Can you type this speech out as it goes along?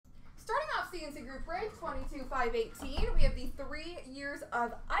CNC Group Break 22-518. We have the 3 years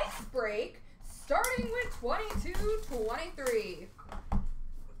of ice break, starting with 22-23.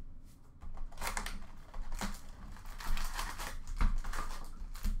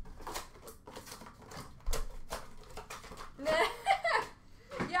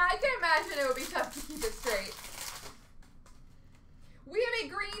 Yeah, I can imagine it would be tough to keep it straight. We have a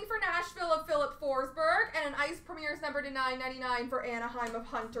green for Nashville of Philip Forsberg, and an Ice Premier's number to 999 for Anaheim of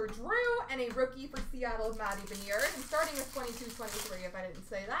Hunter Drew, and a rookie for Seattle of Matty Beniers. I'm starting with 22-23 if I didn't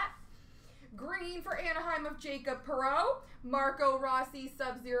say that. Green for Anaheim of Jacob Perreault, Marco Rossi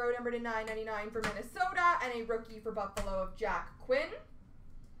Sub-Zero number to 999 for Minnesota, and a rookie for Buffalo of Jack Quinn.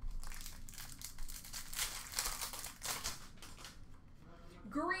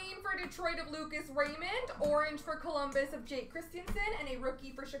 Green for Detroit of Lucas Raymond, orange for Columbus of Jake Christensen, and a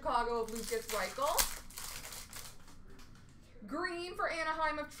rookie for Chicago of Lucas Reichel. Green for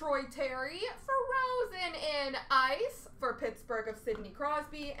Anaheim of Troy Terry, frozen in ice for Pittsburgh of Sidney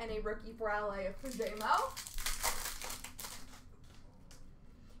Crosby, and a rookie for LA of Pajamo.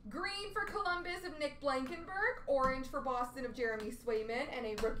 Green for Columbus of Nick Blankenberg, orange for Boston of Jeremy Swayman, and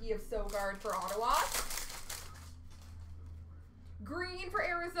a rookie of Sogard for Ottawa. Green for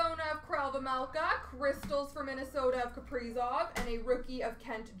Arizona of Kralva Melka, crystals for Minnesota of Kaprizov, and a rookie of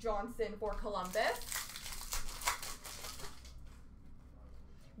Kent Johnson for Columbus.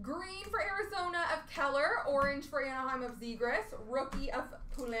 Green for Arizona of Keller, orange for Anaheim of Zegras, rookie of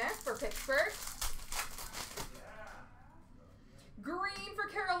Poulin for Pittsburgh. Green for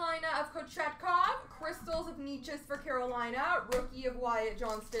Carolina of Kochetkov, crystals of Nietzsche for Carolina, rookie of Wyatt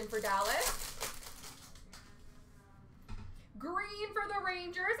Johnston for Dallas. Green for the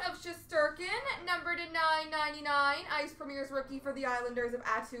Rangers of Shesterkin, number to 999, Ice Premier's rookie for the Islanders of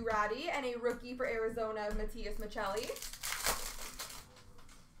Atu Radi, and a rookie for Arizona of Matias Michelli.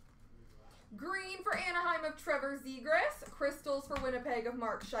 Green for Anaheim of Trevor Zegras, crystals for Winnipeg of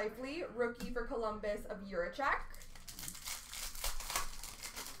Mark Scheifele, rookie for Columbus of Juracek.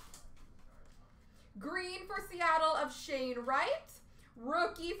 Green for Seattle of Shane Wright,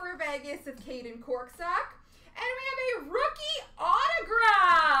 rookie for Vegas of Caden Korczak. And we have a rookie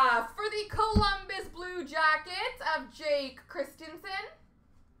autograph for the Columbus Blue Jackets of Jake Christensen.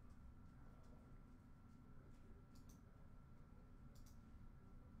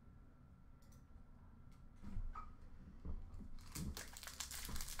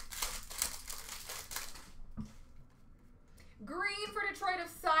 Green for Detroit of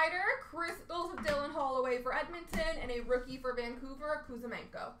Cider, crystals of Dylan Holloway for Edmonton, and a rookie for Vancouver of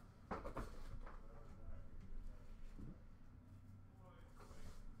Kuzmenko.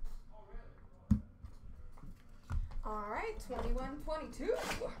 All right, 21-22.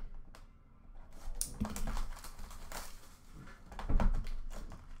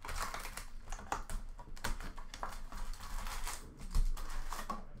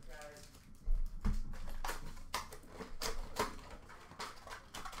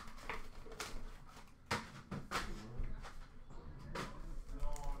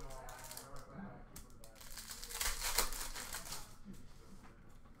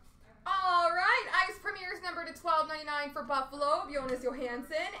 Number to 1299 for Buffalo of Jonas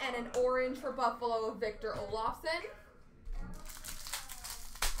Johansson, and an orange for Buffalo of Victor Olofsson.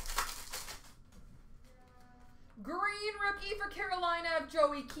 Green rookie for Carolina of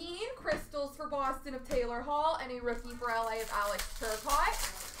Joey Keane, crystals for Boston of Taylor Hall, and a rookie for LA of Alex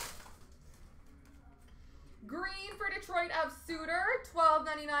Turcotte. Green for Detroit of Suter,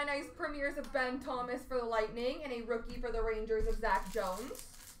 1299 Ice Premiers of Ben Thomas for the Lightning, and a rookie for the Rangers of Zach Jones.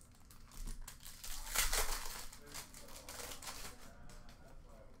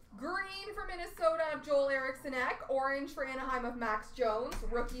 Green for Minnesota of Joel Eriksson-Ek, orange for Anaheim of Max Jones,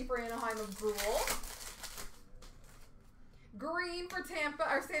 rookie for Anaheim of Gruel. Green for Tampa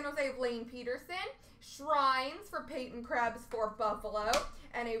or San Jose of Lane Peterson, shrines for Peyton Krebs for Buffalo,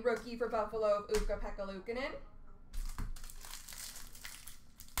 and a rookie for Buffalo of Ukko-Pekka Luukkonen.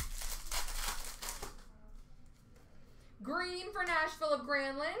 Green for Nashville of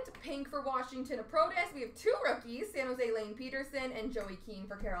Granlund, pink for Washington of Protas. We have 2 rookies, San Jose Lane Peterson and Joey Keane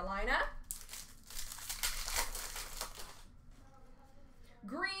for Carolina.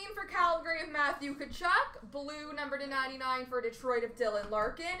 Green for Calgary of Matthew Tkachuk, blue number to 99 for Detroit of Dylan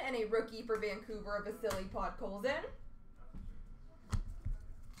Larkin, and a rookie for Vancouver of Vasily Podkolzin.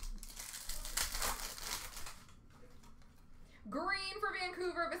 Green for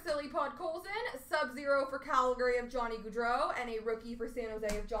Vancouver, Vasily Podkolzin. Sub-Zero for Calgary of Johnny Gaudreau. And a rookie for San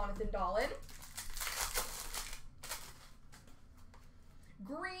Jose of Jonathan Dahlen.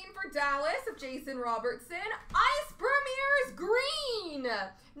 Green for Dallas of Jason Robertson. Ice Premier's green.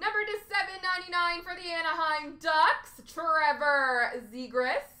 Number to 799 for the Anaheim Ducks, Trevor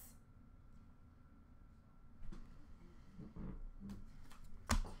Zegras.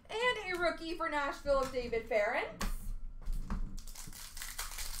 And a rookie for Nashville of David Ferentz.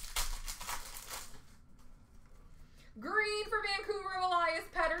 Green for Vancouver of Elias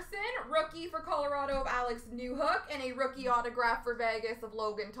Pettersson. Rookie for Colorado of Alex Newhook. And a rookie autograph for Vegas of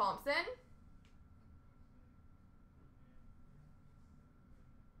Logan Thompson.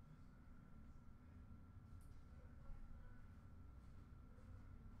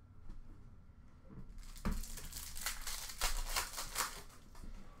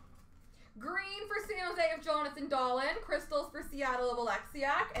 Green for San Jose of Jonathan Dahlen. Crystals for Seattle of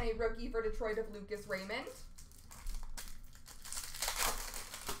Alexiak. And a rookie for Detroit of Lucas Raymond.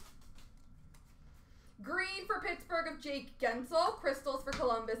 Green for Pittsburgh of Jake Gensel. Crystals for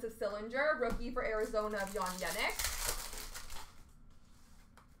Columbus of Sillinger. Rookie for Arizona of Jan Jenik.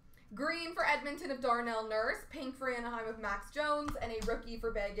 Green for Edmonton of Darnell Nurse. Pink for Anaheim of Max Jones. And a rookie for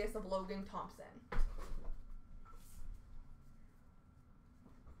Vegas of Logan Thompson.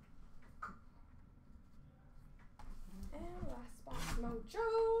 And last box mojo,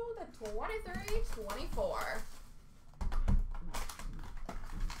 the 23-24.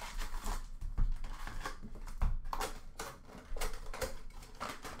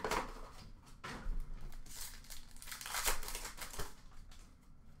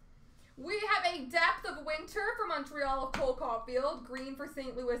 We have a Depth of Winter for Montreal of Cole Caulfield. Green for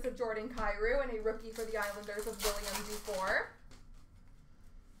St. Louis of Jordan Kyrou. And a rookie for the Islanders of William Dufour.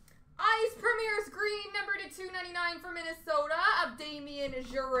 Ice Premier's green, number to 299 for Minnesota of Damien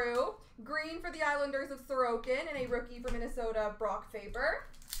Giroux. Green for the Islanders of Sorokin. And a rookie for Minnesota of Brock Faber.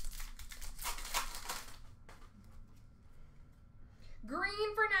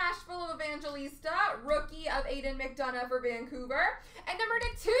 Green for Nashville of Evangelista. Rookie of Aiden McDonough for Vancouver. And number to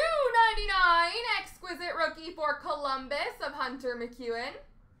 299, exquisite rookie for Columbus of Hunter McEwen.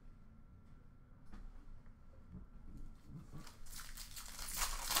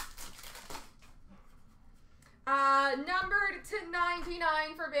 Numbered to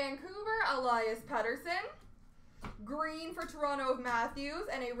 99 for Vancouver, Elias Pettersson. Green for Toronto of Matthews.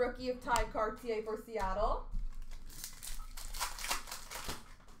 And a rookie of Ty Cartier for Seattle.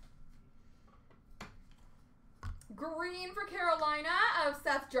 Green for Carolina of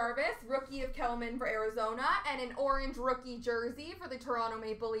Seth Jarvis. Rookie of Kelman for Arizona. And an orange rookie jersey for the Toronto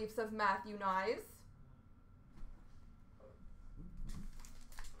Maple Leafs of Matthew Knies.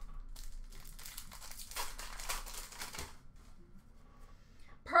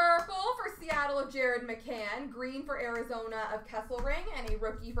 Purple for Seattle of Jared McCann. Green for Arizona of Kesselring. And a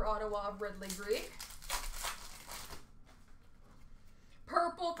rookie for Ottawa of Ridley Greig.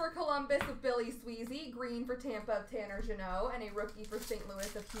 Purple for Columbus of Billy Sweezy. Green for Tampa of Tanner Jeannot. And a rookie for St.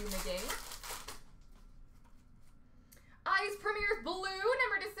 Louis of Hugh McGing. Ice Premier's blue,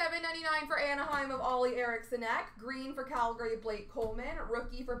 number to 799 for Anaheim of Ollie Erikssonek. Green for Calgary of Blake Coleman.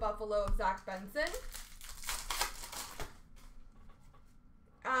 Rookie for Buffalo of Zach Benson.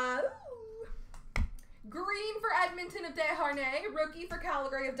 Green for Edmonton of Desharnais. Rookie for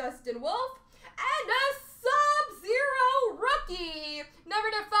Calgary of Dustin Wolf. And a Sub-Zero rookie, number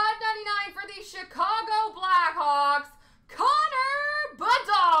to 599 for the Chicago Blackhawks, Connor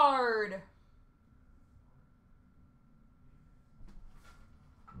Bedard.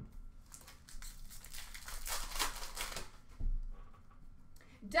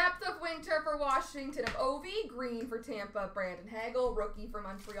 Depth of Winter for Washington of Ovi. Green for Tampa, Brandon Hagel. Rookie for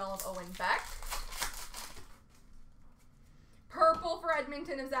Montreal of Owen Beck. Purple for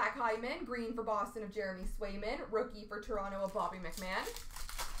Edmonton of Zach Hyman. Green for Boston of Jeremy Swayman. Rookie for Toronto of Bobby McMahon.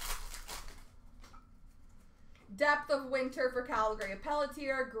 Depth of Winter for Calgary of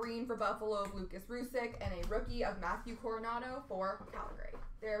Pelletier. Green for Buffalo of Lucas Rusick. And a rookie of Matthew Coronado for Calgary.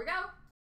 There we go.